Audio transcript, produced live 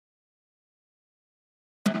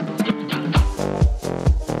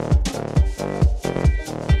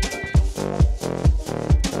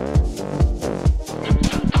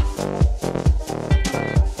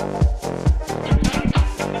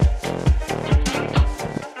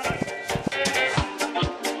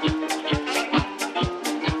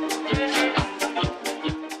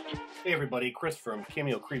everybody, Chris from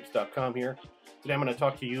CameoCreeps.com here. Today I'm going to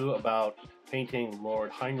talk to you about painting Lord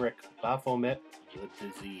Heinrich Baphomet, the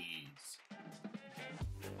Disease.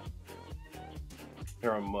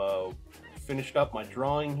 Here I'm finished up my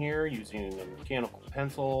drawing here using a mechanical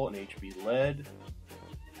pencil and HB lead.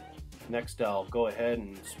 Next I'll go ahead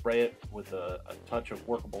and spray it with a touch of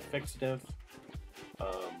workable fixative.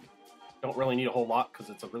 Don't really need a whole lot because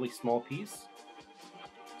it's a really small piece, so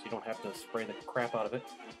you don't have to spray the crap out of it.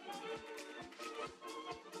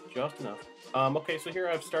 Just enough. Okay, so here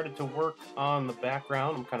I've started to work on the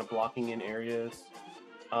background. I'm kind of blocking in areas.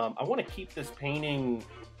 I want to keep this painting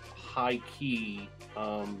high key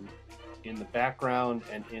in the background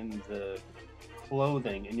and in the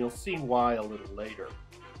clothing, and you'll see why a little later.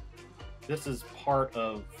 This is part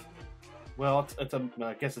of, well,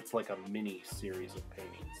 I guess it's like a mini series of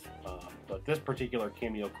paintings, but this particular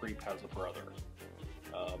Cameo Creep has a brother,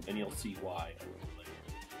 and you'll see why a little later.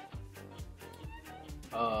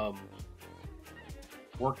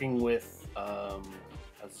 Working with a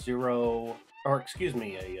 3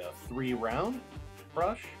 round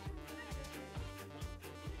brush.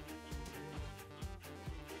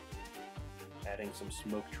 Adding some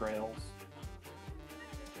smoke trails.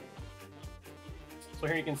 So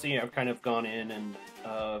here you can see I've kind of gone in and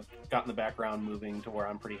gotten the background moving to where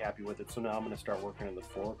I'm pretty happy with it. So now I'm going to start working in the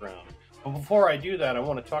foreground. But before I do that, I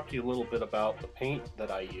want to talk to you a little bit about the paint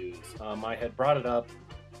that I use. I had brought it up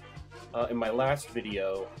in my last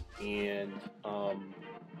video, and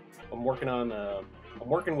I'm working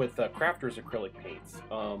with Crafter's acrylic paints.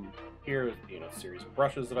 Here's a series of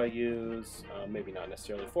brushes that I use, maybe not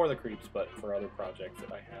necessarily for the creeps, but for other projects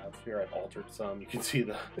that I have. Here I've altered some. You can see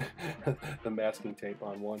the the masking tape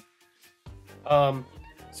on one.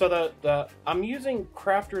 So I'm using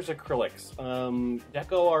Crafter's acrylics.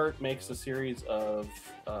 Deco Art makes a series of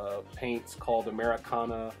paints called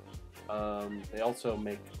Americana. They also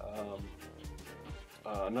make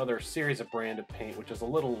another series of brand of paint, which is a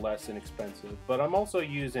little less inexpensive, but I'm also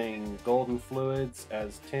using Golden Fluids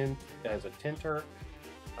as a tinter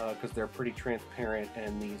because they're pretty transparent,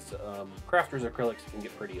 and these Crafter's acrylics can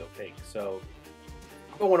get pretty opaque. So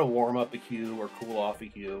if I want to warm up a hue or cool off a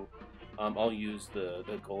hue, I'll use the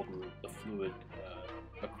fluid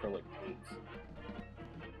acrylic paints.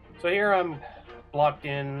 So here I'm blocked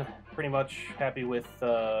in, pretty much happy with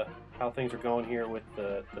how things are going here with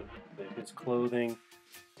his clothing.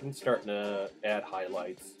 I'm starting to add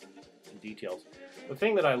highlights and details. The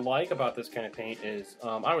thing that I like about this kind of paint is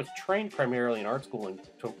I was trained primarily in art school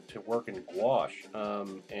to work in gouache,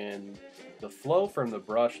 and the flow from the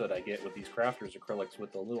brush that I get with these Crafter's acrylics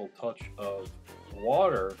with a little touch of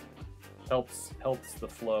water helps the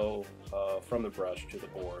flow from the brush to the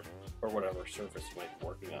board or whatever surface you might be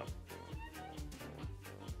working on.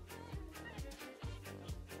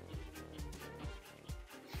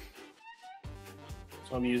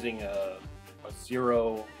 So I'm using a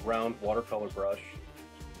 0 round watercolor brush.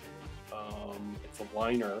 It's a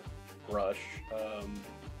liner brush.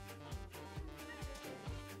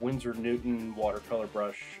 Winsor Newton watercolor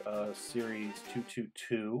brush, series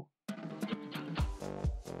 222.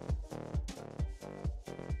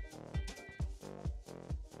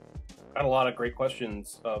 I had a lot of great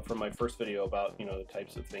questions from my first video about the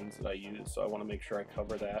types of things that I use, so I want to make sure I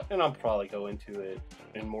cover that, and I'll probably go into it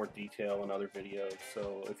in more detail in other videos.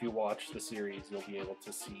 So if you watch the series, you'll be able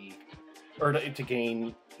to see or to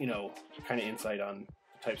gain kind of insight on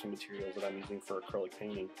the types of materials that I'm using for acrylic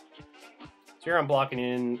painting. So here I'm blocking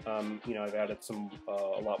in. I've added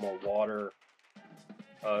a lot more water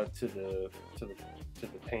to the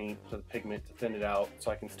paint, to the pigment, to thin it out,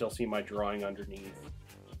 so I can still see my drawing underneath.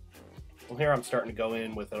 Well, here I'm starting to go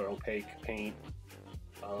in with an opaque paint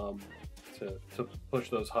to push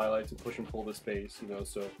those highlights and push and pull the space,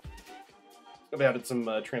 so I've added some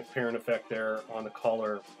transparent effect there on the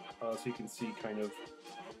color, so you can see kind of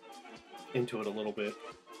into it a little bit.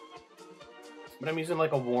 But I'm using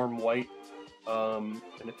like a warm white and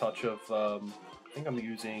a touch of, I think I'm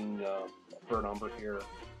using burnt umber here,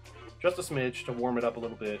 just a smidge to warm it up a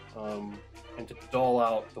little bit, and to dull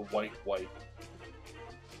out the white.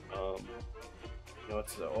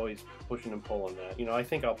 It's always pushing and pulling that. I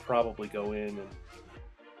think I'll probably go in and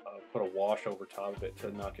put a wash over top of it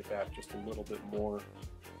to knock it back just a little bit more.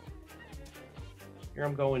 Here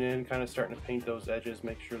I'm going in, kind of starting to paint those edges,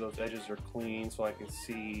 make sure those edges are clean so I can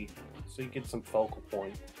see, so you get some focal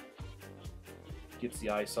point. Gives the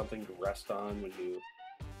eye something to rest on when you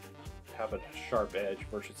have a sharp edge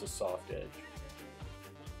versus a soft edge.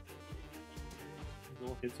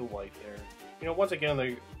 Little hits of white there. Once again,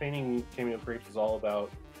 the painting Cameo Creeps is all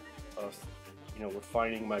about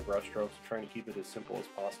refining my brush strokes, trying to keep it as simple as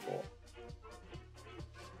possible.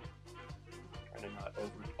 not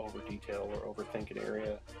over detail or overthink an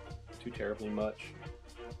area too terribly much.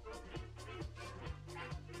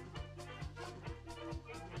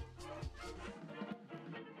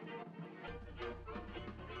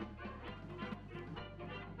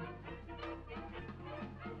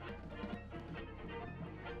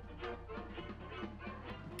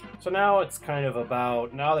 So now it's kind of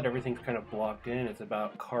about, now that everything's kind of blocked in, it's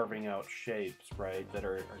about carving out shapes, right, that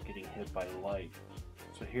are getting hit by light.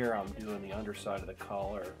 So here I'm doing the underside of the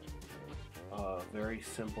collar. Very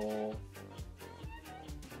simple.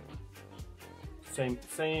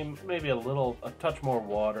 Same, maybe a touch more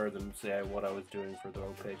water than, say, what I was doing for the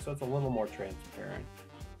opaque. So it's a little more transparent.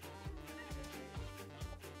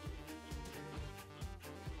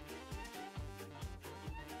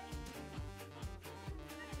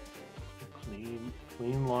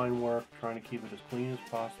 Clean line work, trying to keep it as clean as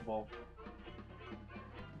possible.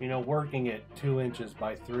 You know, working at 2 inches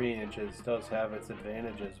by 3 inches does have its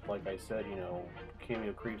advantages. Like I said, you know,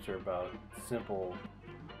 Cameo Creeps are about simple,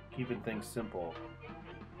 keeping things simple.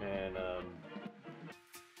 And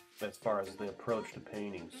as far as the approach to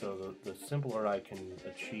painting, so the simpler I can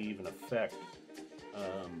achieve an effect,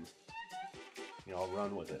 you know, I'll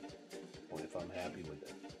run with it, or if I'm happy with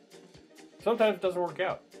it. Sometimes it doesn't work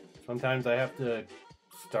out. Sometimes I have to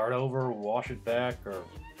start over, wash it back, or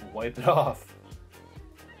wipe it off.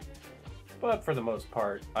 But for the most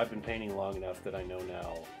part, I've been painting long enough that I know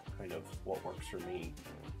now kind of what works for me.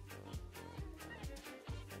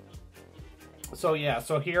 So yeah,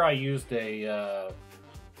 so here I used a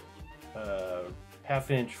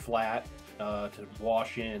half-inch flat to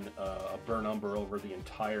wash in a burnt umber over the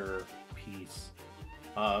entire piece.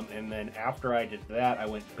 And then after I did that, I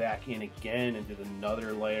went back in again and did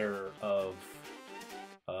another layer of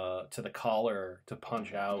to the collar to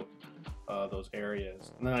punch out those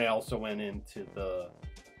areas. And then I also went into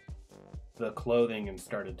the clothing and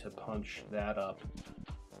started to punch that up,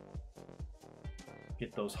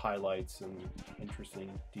 get those highlights and interesting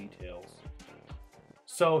details.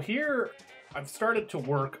 So here I've started to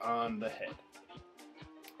work on the head,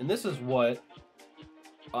 and this is what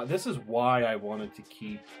this is why I wanted to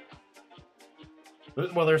keep,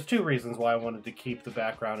 well, there's two reasons why I wanted to keep the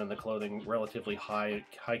background and the clothing relatively high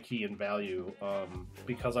key in value.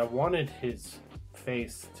 Because I wanted his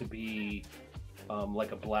face to be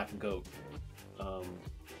like a black goat.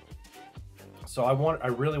 So I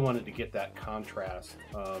really wanted to get that contrast.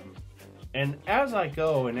 And as I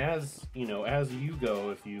go, and as you know, as you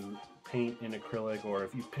go, if you paint in acrylic or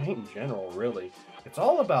if you paint in general, really, it's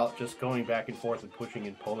all about just going back and forth and pushing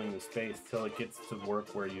and pulling the space till it gets to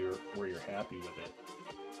work where you're happy with it,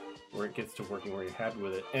 where it gets to working where you're happy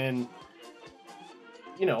with it. And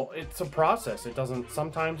you know, it's a process. It doesn't,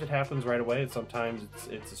 sometimes it happens right away, and sometimes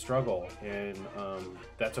it's a struggle, and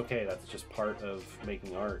that's okay. That's just part of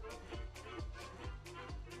making art.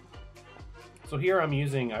 So here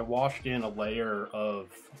I washed in a layer of,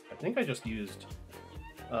 I think I just used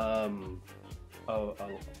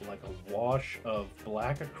like a wash of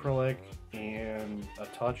black acrylic and a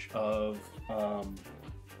touch of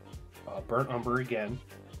burnt umber again,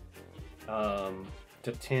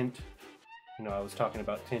 to tint, you know, I was talking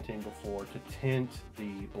about tinting before, to tint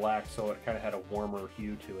the black so it kind of had a warmer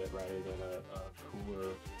hue to it rather than a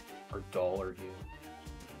cooler or duller hue.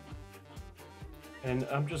 And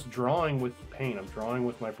I'm just drawing with paint. I'm drawing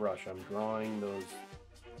with my brush. I'm drawing those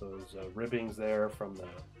ribbings there from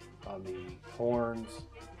on the horns,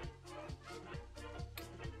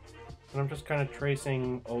 and I'm just kind of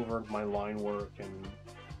tracing over my line work and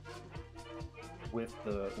with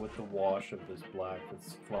the wash of this black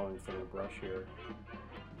that's flowing from the brush here.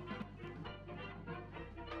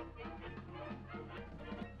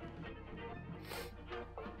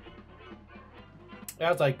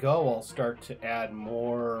 As I go, I'll start to add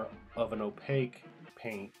more of an opaque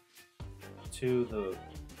paint to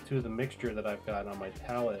the mixture that I've got on my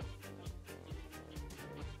palette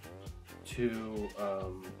to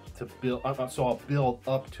build. So I'll build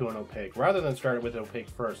up to an opaque rather than start with an opaque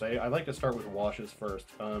first. I like to start with washes first.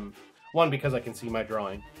 One, because I can see my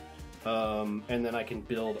drawing, and then I can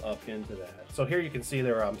build up into that. So here you can see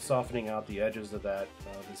there I'm softening out the edges of that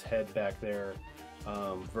this head back there.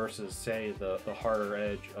 Versus, say, the harder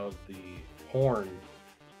edge of the horn.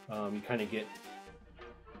 You kind of get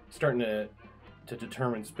starting to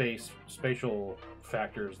determine spatial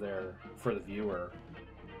factors there for the viewer.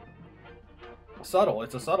 Subtle,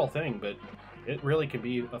 it's a subtle thing, but it really can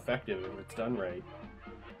be effective if it's done right.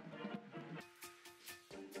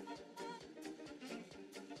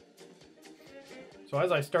 So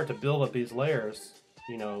as I start to build up these layers,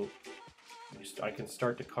 you know, I can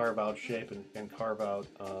start to carve out shape and carve out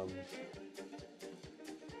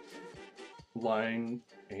line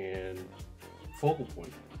and focal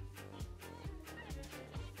point.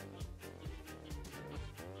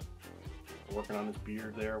 Working on his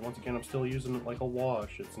beard there. Once again, I'm still using it like a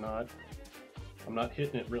wash. It's not, I'm not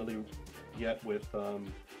hitting it really yet with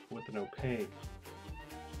an opaque.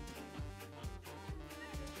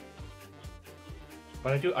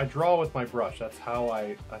 But I draw with my brush. That's how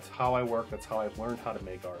I work. That's how I've learned how to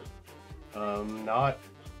make art. Not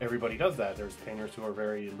everybody does that. There's painters who are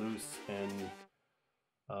very loose and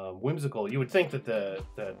whimsical. You would think that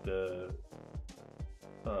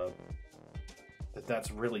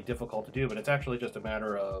that's really difficult to do, but it's actually just a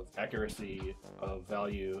matter of accuracy of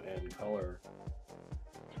value and color.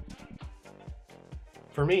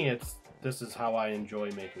 For me, this is how I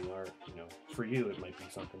enjoy making art. You know, for you, it might be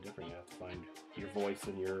something different. You have to find your voice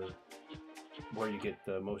and where you get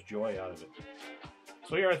the most joy out of it.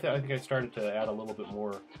 So here, I think I started to add a little bit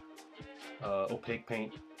more opaque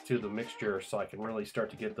paint to the mixture, so I can really start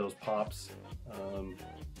to get those pops.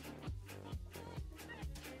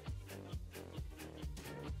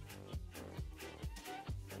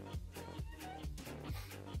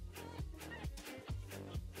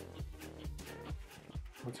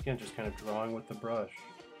 Once again, just kind of drawing with the brush.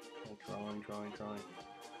 Drawing.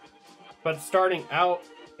 But starting out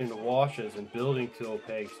in the washes and building to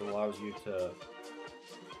opaques allows you to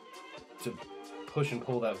push and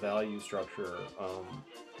pull that value structure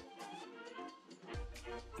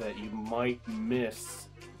that you might miss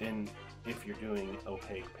if you're doing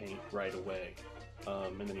opaque paint right away.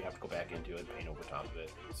 And then you have to go back into it, paint over top of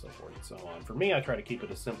it, and so forth and so on. For me, I try to keep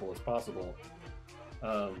it as simple as possible.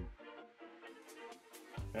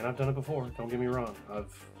 And I've done it before, don't get me wrong.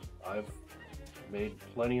 I've made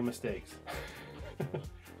plenty of mistakes.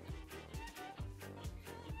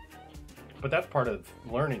 But that's part of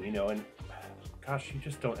learning, you know, and gosh, you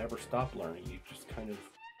just don't ever stop learning. You just kind of,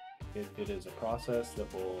 it is a process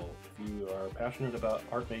that will, if you are passionate about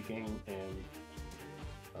art making and,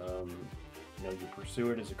 you know, you pursue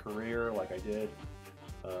it as a career like I did,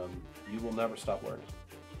 you will never stop learning.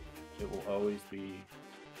 It will always be,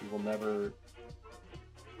 you will never,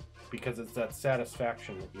 because it's that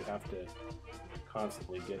satisfaction that you have to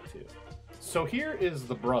constantly get to. So here is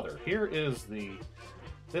the brother.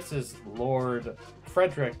 This is Lord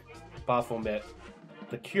Frederick Baphomet,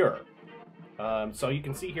 the Cure. So you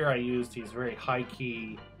can see here he's very high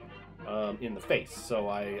key in the face. So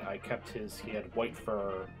I kept he had white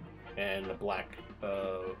fur and a black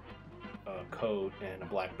coat and a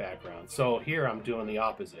black background. So here I'm doing the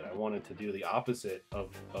opposite. I wanted to do the opposite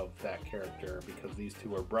of that character because these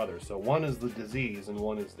two are brothers. So one is the disease and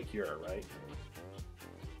one is the cure, right?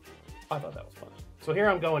 I thought that was fun. So here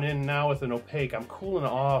I'm going in now with an opaque. I'm cooling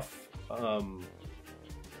off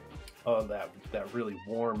that really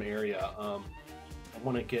warm area. I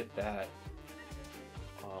want to get that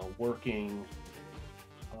working,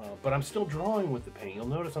 but I'm still drawing with the paint. You'll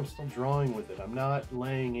notice I'm still drawing with it. I'm not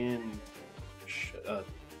laying in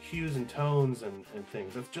hues and tones and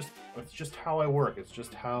things. It's just how I work. It's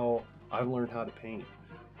just how I've learned how to paint,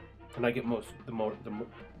 and I get the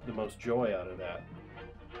most joy out of that.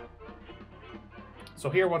 So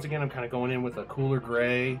here, once again, I'm kind of going in with a cooler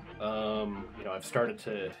gray. You know, I've started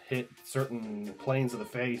to hit certain planes of the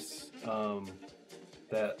face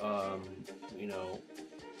that, you know,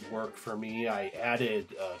 work for me. I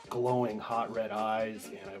added glowing hot red eyes,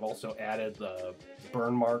 and I've also added the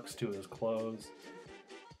burn marks to his clothes,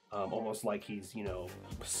 almost like he's, you know,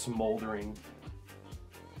 smoldering.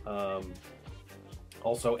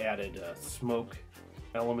 Also added smoke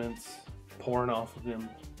elements pouring off of him.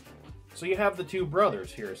 So you have the two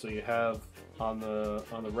brothers here. So you have on the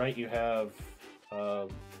right you have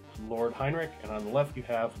Lord Heinrich, and on the left you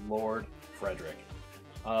have Lord Frederick.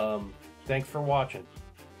 Thanks for watching.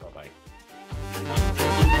 Bye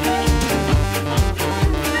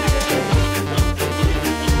bye.